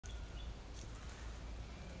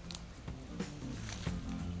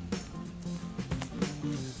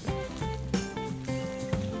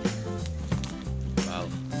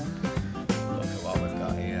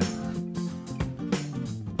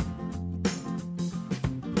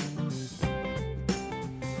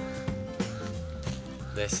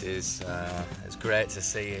This is, it's great to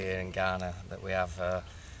see here in Ghana that we have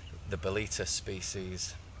the Boletus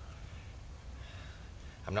species.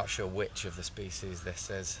 I'm not sure which of the species this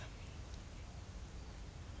is,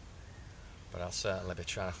 but I'll certainly be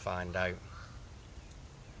trying to find out.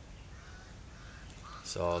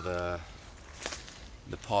 So the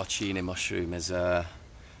porcini mushroom is a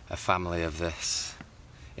family of this,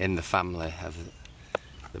 in the family of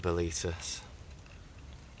the Boletus.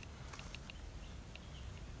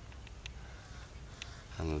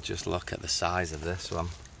 And just look at the size of this one.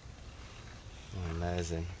 Oh,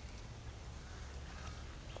 amazing.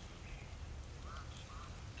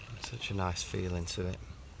 Such a nice feeling to it.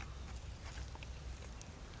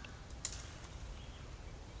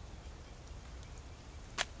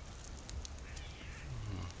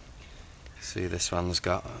 See, this one's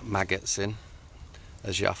got maggots in,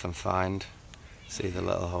 as you often find. See the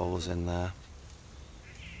little holes in there.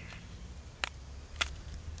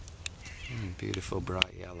 Beautiful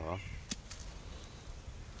bright yellow.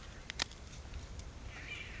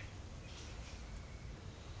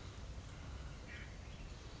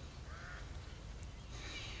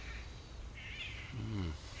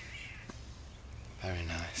 Very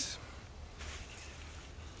nice.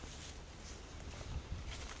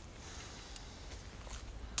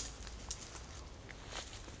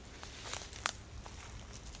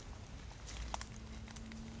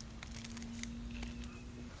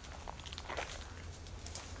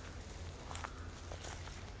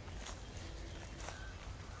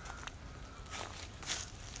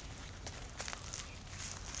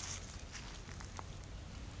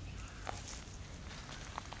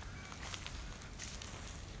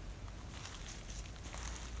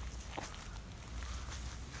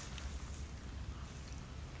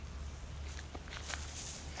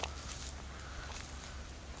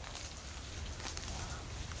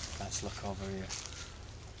 Let's look over here.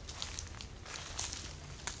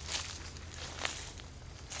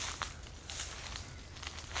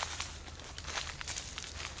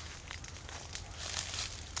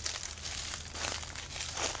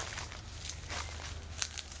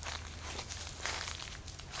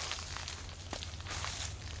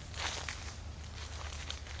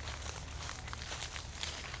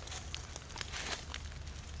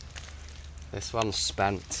 This one's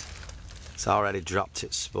spent. It's already dropped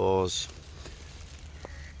its spores.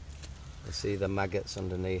 You see the maggots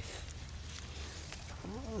underneath.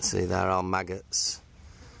 See, they're all maggots.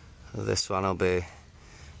 This one will be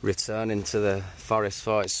returning to the forest,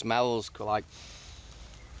 for it smells like,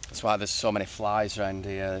 that's why there's so many flies around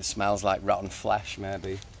here. It smells like rotten flesh,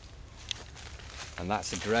 maybe. And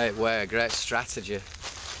that's a great way, a great strategy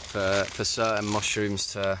for certain mushrooms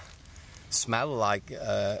to smell like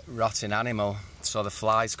a rotting animal, so the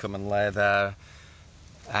flies come and lay their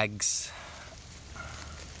eggs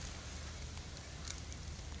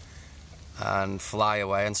and fly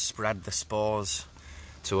away and spread the spores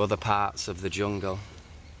to other parts of the jungle.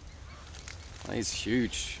 These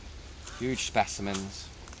huge specimens.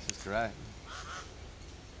 This is great.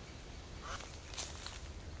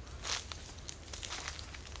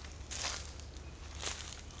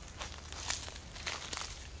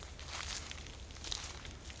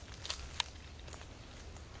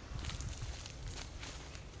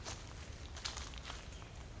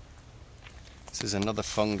 This is another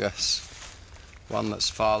fungus, one that's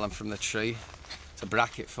fallen from the tree. It's a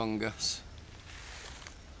bracket fungus,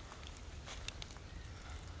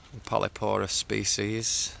 a polyporous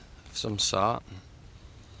species of some sort.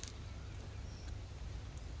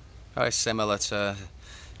 Very similar to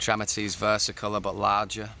Trametes versicolor, but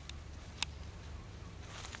larger.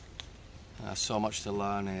 There's so much to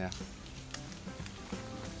learn here.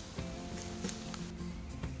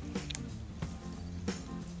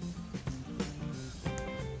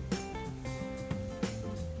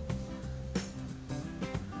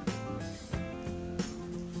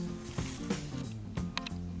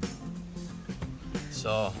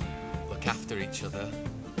 So, look after each other,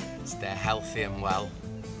 stay healthy and well,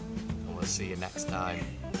 and we'll see you next time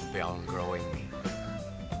beyond growing.